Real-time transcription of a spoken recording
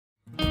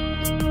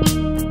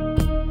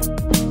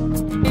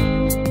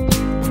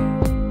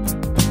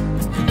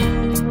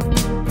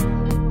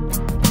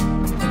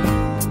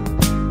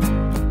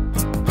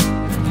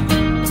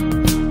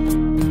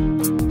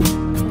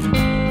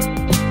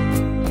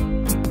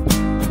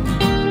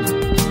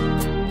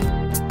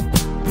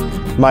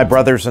My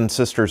brothers and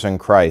sisters in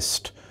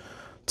Christ,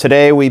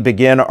 today we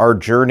begin our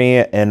journey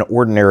in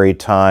Ordinary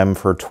Time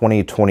for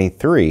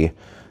 2023.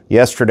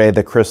 Yesterday,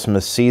 the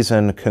Christmas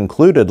season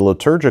concluded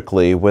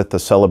liturgically with the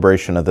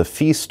celebration of the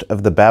Feast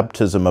of the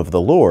Baptism of the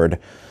Lord.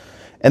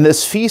 And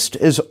this feast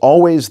is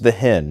always the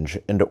hinge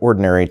into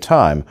Ordinary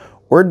Time.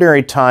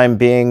 Ordinary Time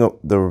being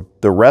the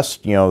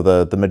rest,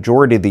 the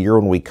majority of the year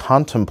when we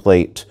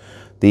contemplate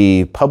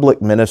the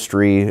public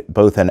ministry,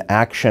 both in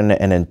action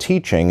and in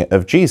teaching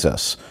of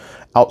Jesus.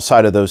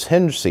 Outside of those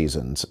hinge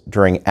seasons,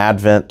 during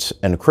Advent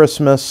and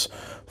Christmas,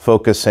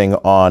 focusing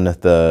on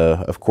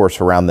of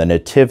course, around the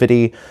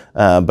Nativity,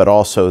 but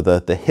also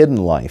the hidden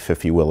life,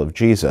 if you will, of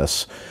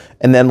Jesus.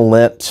 And then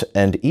Lent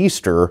and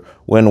Easter,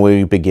 when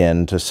we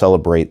begin to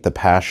celebrate the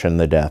Passion,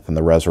 the death, and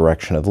the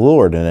resurrection of the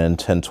Lord in an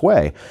intense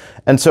way.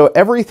 And so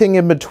everything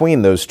in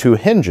between those two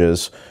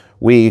hinges,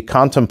 we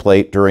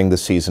contemplate during the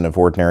season of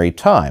Ordinary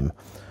Time.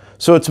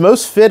 So it's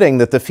most fitting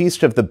that the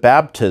Feast of the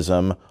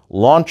Baptism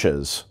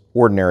launches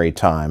Ordinary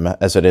Time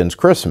as it ends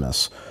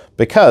Christmas,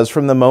 because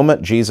from the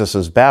moment Jesus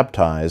is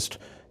baptized,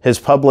 his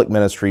public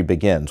ministry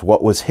begins.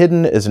 What was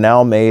hidden is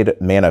now made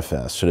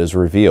manifest. It is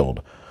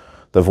revealed.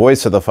 The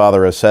voice of the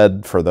Father has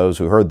said, for those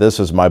who heard,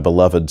 "This is my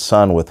beloved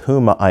Son, with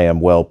whom I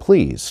am well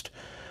pleased."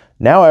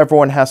 Now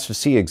everyone has to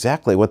see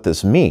exactly what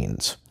this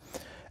means.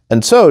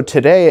 And so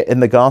today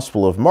in the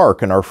Gospel of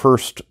Mark, in our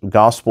first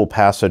Gospel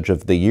passage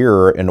of the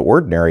year in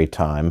Ordinary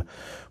Time,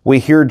 we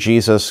hear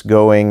Jesus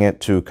going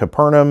to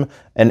Capernaum,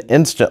 and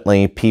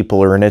instantly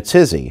people are in a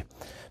tizzy,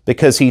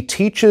 because he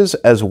teaches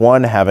as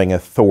one having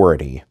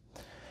authority.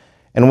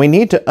 And we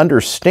need to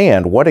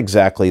understand what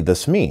exactly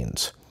this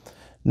means.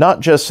 Not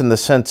just in the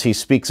sense he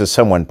speaks as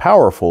someone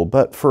powerful,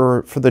 but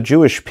for the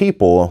Jewish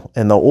people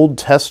in the Old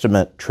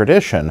Testament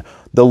tradition,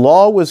 the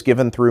law was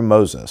given through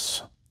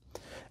Moses.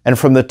 And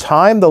from the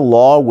time the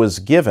law was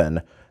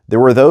given, there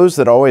were those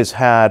that always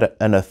had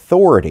an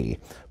authority,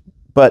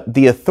 but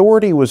the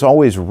authority was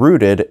always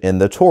rooted in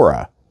the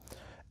Torah.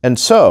 And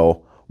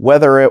so,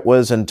 whether it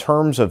was in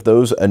terms of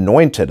those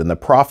anointed, and the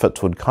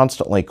prophets would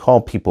constantly call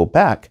people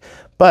back,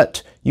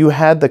 but you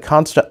had the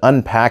constant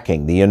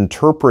unpacking, the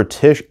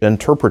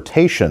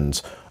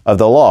interpretations of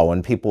the law.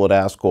 When people would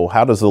ask, well,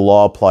 how does the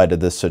law apply to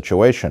this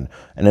situation?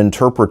 An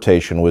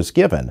interpretation was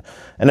given.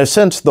 In a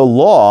sense, the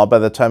law, by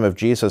the time of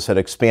Jesus, had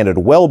expanded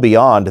well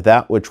beyond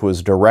that which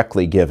was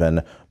directly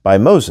given by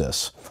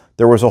Moses.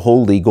 There was a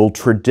whole legal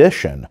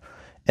tradition.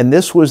 And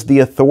this was the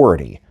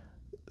authority,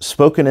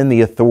 spoken in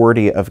the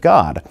authority of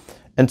God.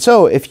 And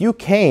so if you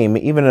came,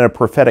 even in a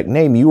prophetic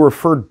name, you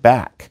referred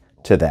back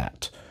to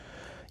that.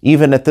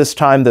 Even at this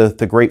time,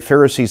 the great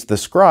Pharisees, the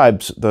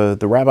scribes, the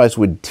rabbis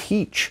would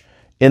teach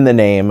in the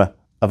name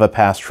of a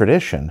past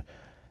tradition.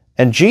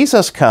 And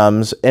Jesus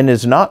comes and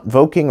is not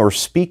voking or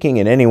speaking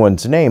in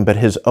anyone's name, but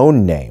his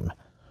own name.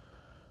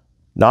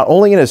 Not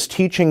only in his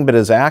teaching, but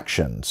his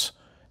actions.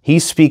 He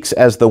speaks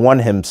as the one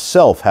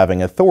himself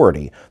having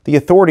authority, the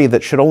authority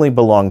that should only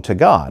belong to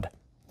God.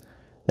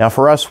 Now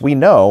for us, we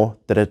know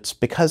that it's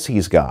because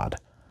he's God.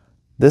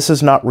 This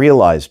is not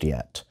realized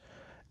yet.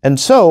 And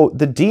so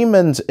the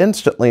demons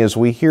instantly, as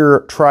we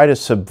hear, try to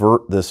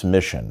subvert this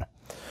mission.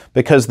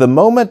 Because the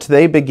moment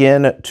they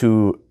begin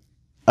to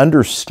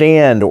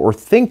understand or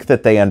think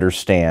that they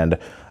understand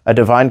a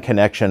divine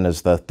connection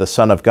as the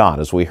Son of God,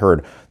 as we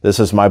heard, "This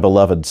is my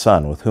beloved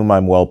Son, with whom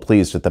I'm well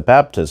pleased" at the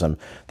baptism.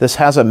 This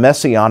has a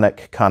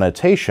messianic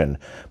connotation,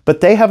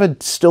 but they have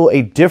still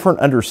a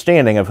different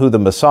understanding of who the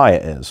Messiah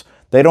is.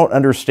 They don't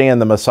understand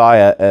the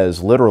Messiah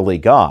as literally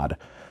God.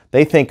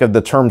 They think of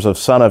the terms of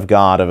Son of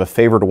God, of a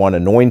favored one,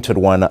 anointed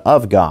one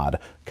of God,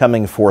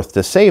 coming forth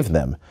to save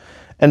them.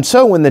 And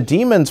so when the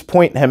demons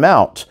point him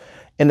out,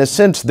 in a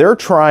sense, they're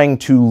trying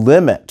to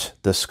limit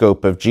the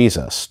scope of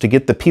Jesus, to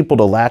get the people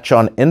to latch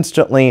on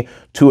instantly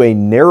to a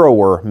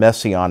narrower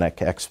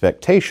messianic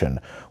expectation,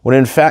 when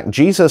in fact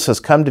Jesus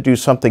has come to do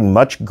something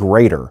much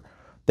greater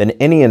than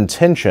any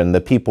intention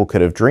the people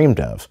could have dreamed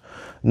of.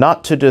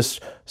 Not to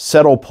just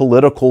settle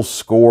political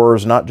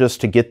scores, not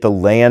just to get the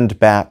land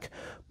back,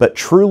 but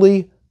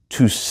truly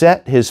to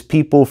set his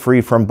people free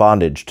from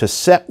bondage, to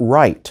set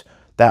right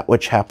that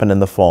which happened in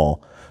the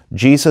fall.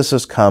 Jesus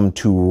has come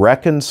to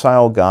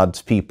reconcile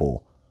God's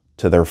people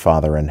to their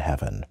Father in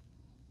heaven.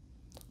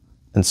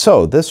 And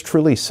so this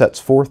truly sets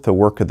forth the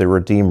work of the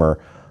Redeemer,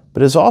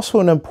 but is also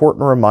an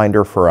important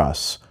reminder for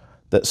us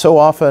that so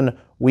often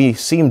we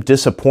seem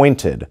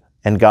disappointed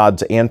in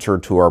God's answer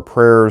to our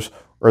prayers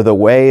or the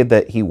way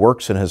that he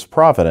works in his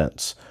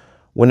providence,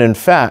 when in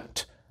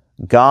fact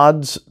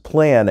God's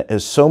plan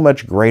is so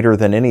much greater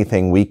than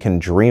anything we can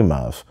dream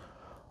of.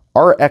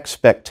 Our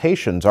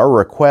expectations, our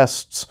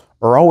requests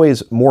are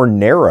always more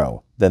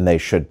narrow than they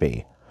should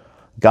be.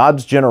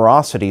 God's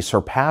generosity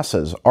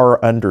surpasses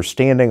our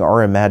understanding,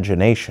 our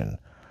imagination.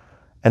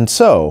 And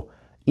so,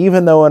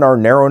 even though in our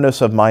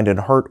narrowness of mind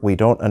and heart we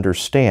don't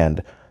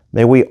understand,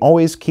 may we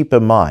always keep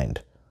in mind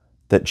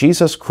that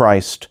Jesus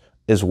Christ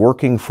is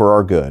working for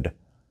our good,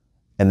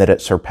 and that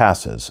it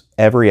surpasses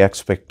every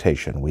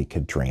expectation we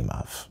could dream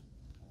of.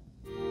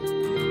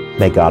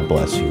 May God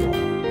bless you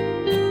all.